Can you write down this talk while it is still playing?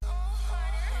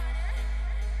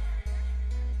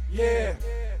Yeah.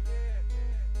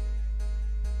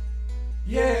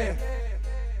 Yeah.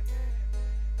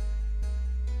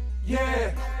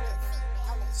 Yeah.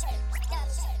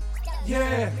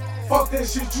 Yeah. Fuck that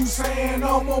shit you saying,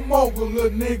 I'm a mogul, little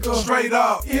nigga. Straight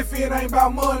up. If it ain't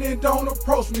about money, don't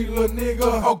approach me, little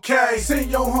nigga. Okay. Send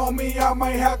your homie, I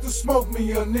might have to smoke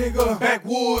me a nigga.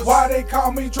 Backwoods. Why they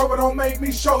call me trouble, don't make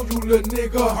me show you, little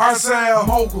nigga. Ourselves.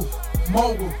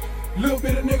 Mogul. Little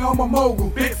bit of nigga, I'm a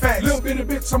mogul. Big facts. Little bit of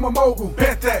bitch, I'm a mogul.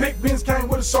 Bet that. Big Benz came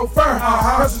with a chauffeur.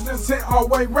 President sent all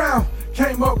the way round.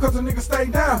 Came up cause the nigga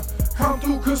stayed down. Come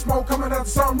through, good smoke coming out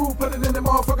the sunroof. Put it in the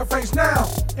motherfucker face now.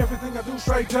 Everything I do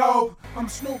straight dope. I'm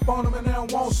Snoop on them and they don't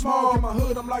want smoke. In my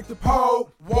hood, I'm like the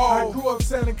Pope. Whoa. I grew up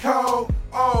selling coke.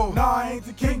 Oh, nah, I ain't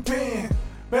the kingpin.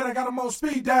 Bet I got him on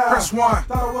speed dial. Press 1.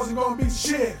 Thought I wasn't gonna be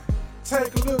shit.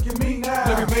 Take a look at me now.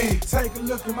 Look at me. Take a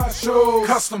look at my shoes.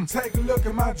 Custom. Take a look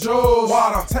at my jewels.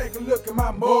 Water. Take a look at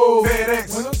my moves.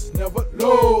 FedEx. Winners never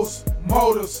lose.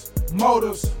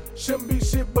 Motives. Shouldn't be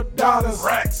shit but dollars.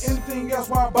 Racks. Anything else,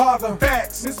 why bother?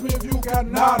 Facts. Miss me if you got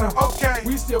nada. Okay.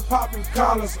 We still popping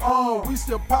collars on. We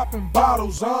still popping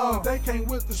bottles on. They came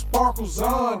with the sparkles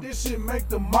on. This shit make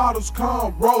the models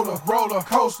come. Roller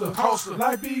coaster.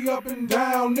 Life be up and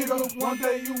down, nigga. One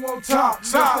day you on top.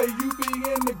 Next day you be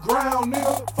in the ground,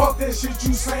 nigga. Fuck that shit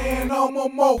you saying, I'm a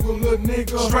mogul, little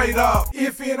nigga. Straight up.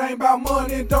 If it ain't about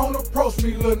money, don't approach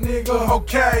me, little nigga.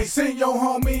 Okay. Send your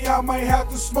homie, I might have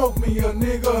to smoke me a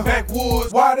nigga.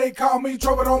 Backwoods. Why they call me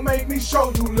trouble, don't make me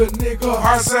show you, little nigga.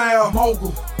 Ourselves.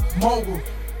 Mogul.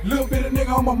 Little bit of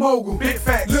nigga, I'm a mogul. Big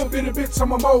facts. Little bit of bitch,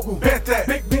 I'm a mogul. Bet that.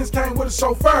 Big Benz came with a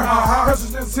chauffeur.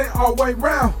 President sent all the way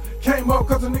round. Came up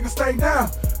cause the nigga stayed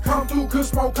down. Come through, good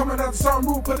smoke coming out the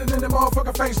sunroof. Put it in the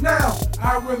motherfucker face now.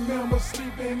 I remember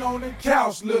sleeping on the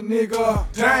couch, little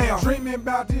nigga. Damn. Dreaming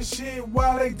about this shit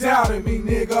while they doubted me,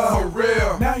 nigga. For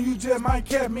real. Now you just might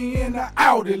catch me in the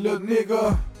Audi, little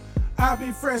nigga. I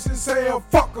be fresh as hell,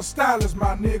 fuck a stylist,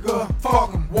 my nigga.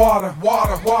 Fuck 'em. Water.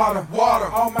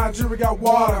 All my jewelry got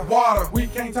water. We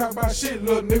can't talk about shit,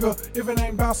 little nigga, if it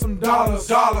ain't about some dollars.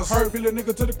 Hurt me, little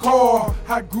nigga, to the core.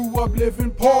 I grew up living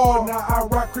poor. Now I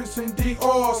rock Christian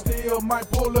Dior. Still might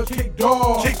pull a kick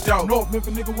door. North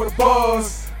Memphis nigga with a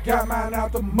buzz. Got mine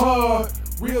out the mud.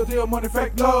 Real deal, money,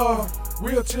 fake love.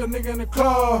 Real chill nigga in the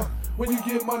club. When you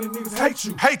get money, niggas hate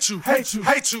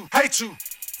you.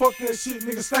 Fuck that shit,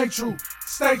 nigga, stay true.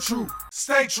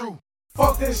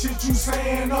 Fuck that shit you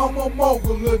saying, I'm a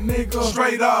mogul, little nigga.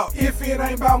 Straight up. If it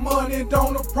ain't about money,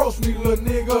 don't approach me, little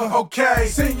nigga. Okay.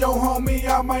 Send your homie,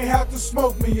 I might have to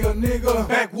smoke me a nigga.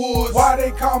 Backwoods. Why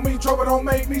they call me trouble, don't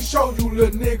make me show you,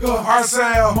 little nigga.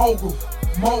 Ourselves.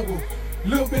 Mogul.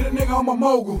 Little bit of nigga, I'm a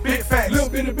mogul. Big facts. Little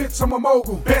bit of bitch, I'm a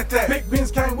mogul. Bet that. Big Benz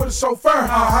came with a chauffeur.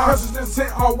 President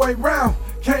sent all the way round.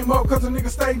 Came up cause the nigga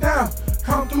stayed down.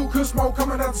 Come through, good smoke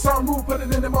coming out the sunroof. Put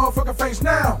it in the motherfucker face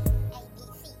now.